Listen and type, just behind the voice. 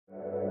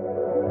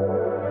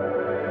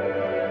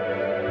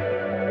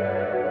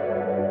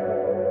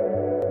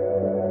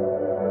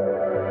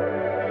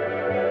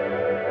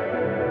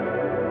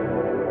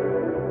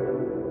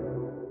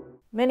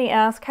Many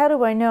ask, how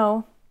do I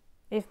know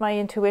if my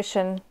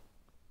intuition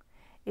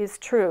is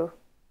true?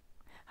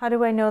 How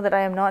do I know that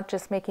I am not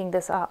just making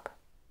this up?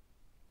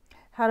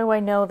 How do I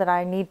know that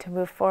I need to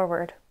move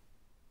forward?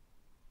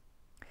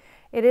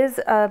 It is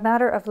a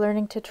matter of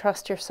learning to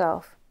trust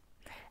yourself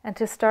and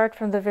to start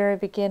from the very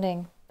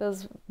beginning,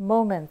 those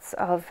moments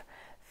of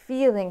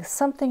feeling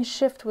something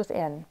shift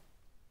within,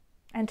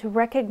 and to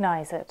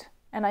recognize it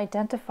and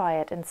identify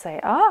it and say,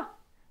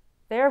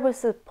 there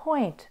was a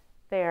point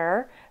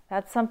there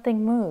that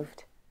something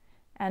moved.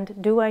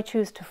 And do I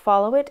choose to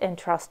follow it and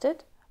trust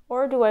it,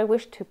 or do I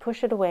wish to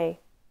push it away?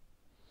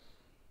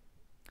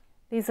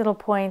 These little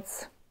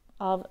points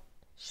of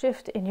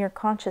shift in your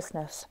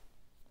consciousness.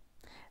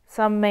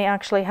 Some may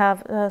actually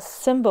have a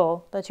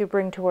symbol that you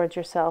bring towards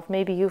yourself.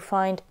 Maybe you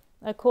find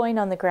a coin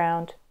on the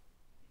ground,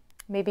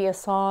 maybe a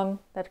song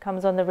that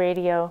comes on the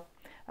radio,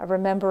 a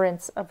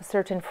remembrance of a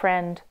certain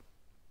friend.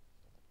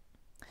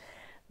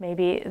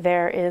 Maybe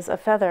there is a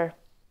feather.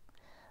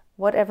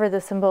 Whatever the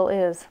symbol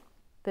is,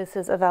 this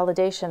is a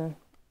validation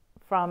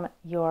from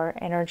your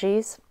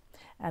energies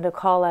and a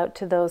call out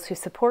to those who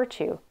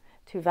support you,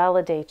 to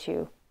validate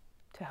you,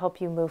 to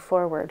help you move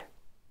forward.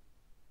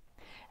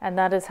 And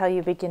that is how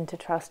you begin to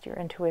trust your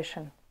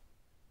intuition.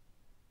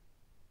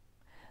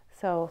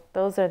 So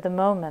those are the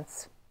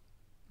moments,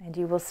 and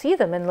you will see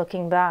them in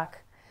looking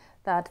back,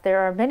 that there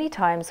are many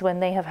times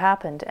when they have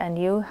happened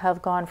and you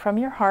have gone from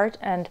your heart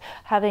and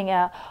having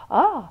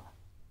I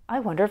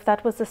wonder if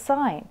that was a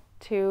sign,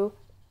 to,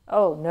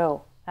 oh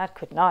no, that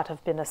could not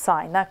have been a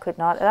sign,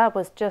 that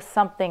was just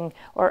something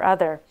or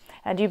other.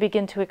 And you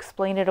begin to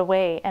explain it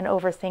away and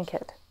overthink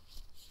it.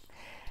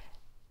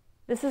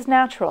 This is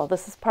natural.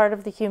 This is part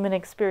of the human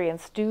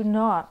experience. Do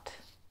not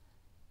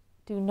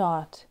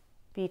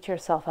beat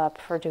yourself up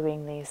for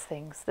doing these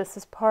things. This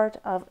is part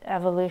of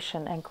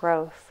evolution and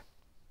growth.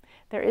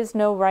 There is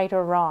no right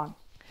or wrong.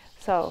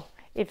 So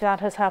if that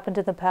has happened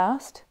in the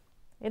past,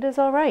 it is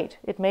all right.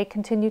 It may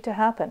continue to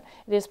happen.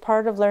 It is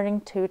part of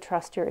learning to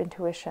trust your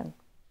intuition.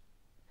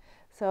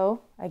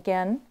 So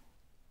again,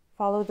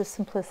 follow the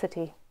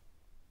simplicity.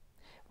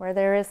 Where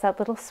there is that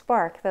little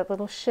spark, that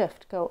little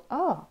shift, go,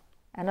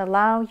 and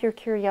allow your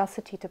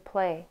curiosity to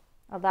play.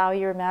 Allow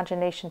your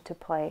imagination to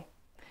play.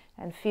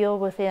 And feel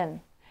within.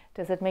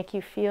 Does it make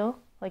you feel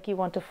like you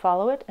want to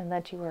follow it and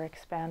that you are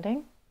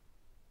expanding?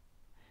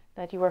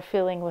 That you are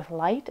filling with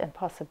light and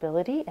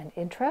possibility and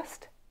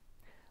interest?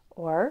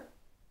 Or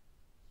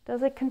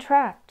does it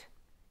contract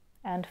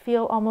and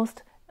feel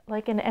almost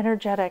like an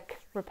energetic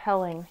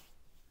repelling?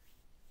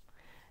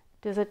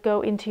 Does it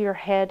go into your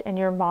head and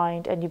your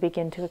mind and you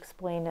begin to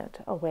explain it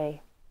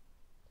away?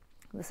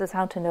 This is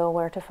how to know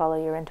where to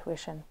follow your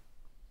intuition.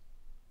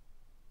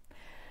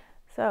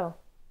 So,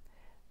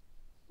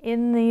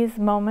 in these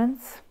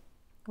moments,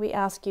 we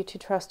ask you to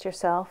trust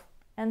yourself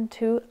and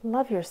to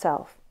love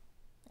yourself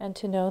and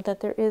to know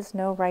that there is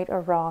no right or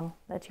wrong,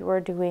 that you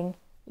are doing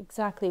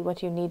exactly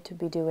what you need to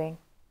be doing,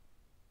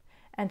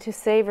 and to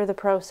savor the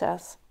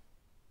process.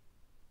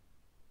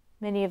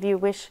 Many of you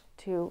wish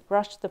to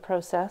rush the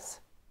process.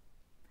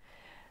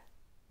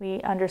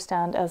 We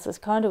understand, as this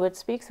conduit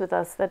speaks with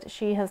us, that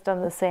she has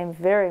done the same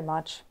very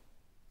much.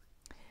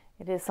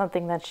 It is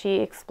something that she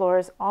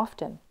explores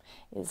often,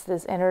 is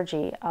this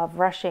energy of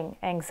rushing,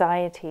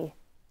 anxiety,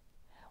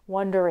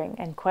 wondering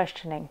and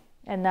questioning.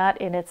 And that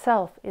in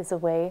itself is a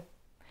way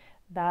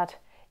that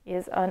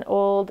is an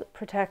old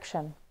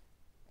protection.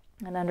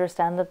 And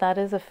understand that that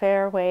is a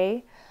fair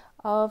way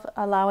of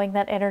allowing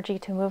that energy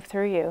to move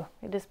through you.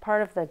 It is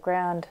part of the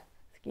grand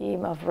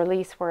scheme of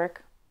release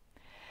work.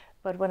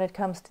 But when it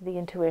comes to the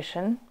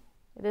intuition,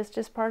 it is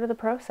just part of the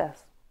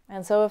process.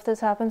 And so if this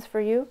happens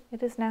for you,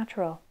 it is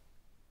natural.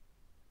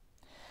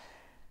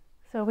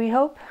 So we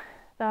hope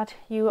that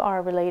you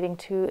are relating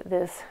to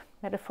this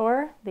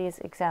metaphor, these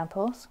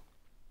examples.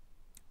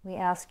 We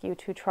ask you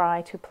to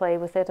try to play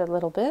with it a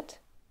little bit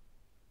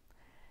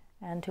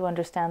and to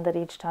understand that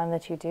each time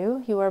that you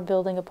do, you are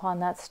building upon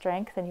that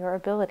strength and your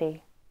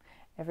ability.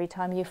 Every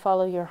time you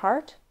follow your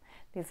heart,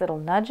 these little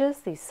nudges,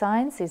 these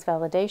signs, these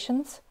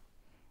validations,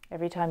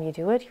 every time you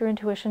do it, your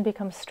intuition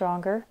becomes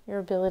stronger, your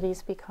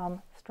abilities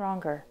become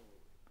stronger.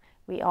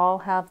 We all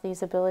have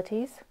these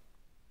abilities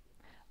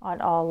on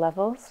all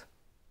levels.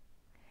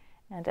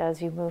 And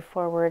as you move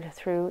forward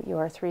through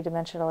your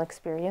three-dimensional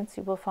experience,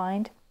 you will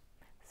find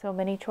so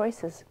many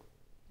choices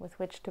with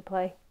which to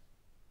play.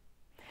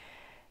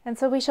 And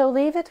so we shall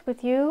leave it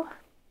with you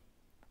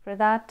for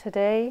that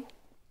today,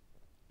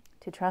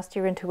 to trust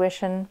your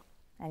intuition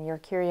and your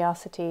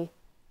curiosity,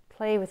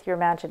 play with your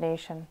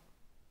imagination.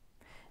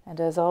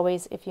 And as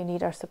always, if you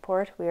need our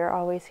support, we are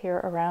always here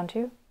around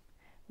you.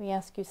 We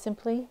ask you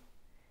simply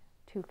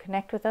to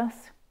connect with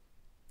us,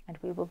 and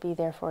we will be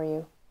there for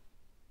you.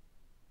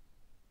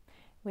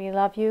 We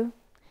love you.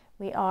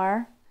 We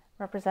are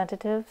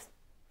representatives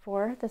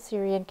for the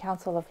Sirian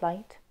Council of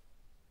Light,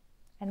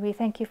 and we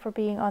thank you for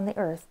being on the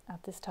earth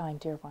at this time,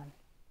 dear one.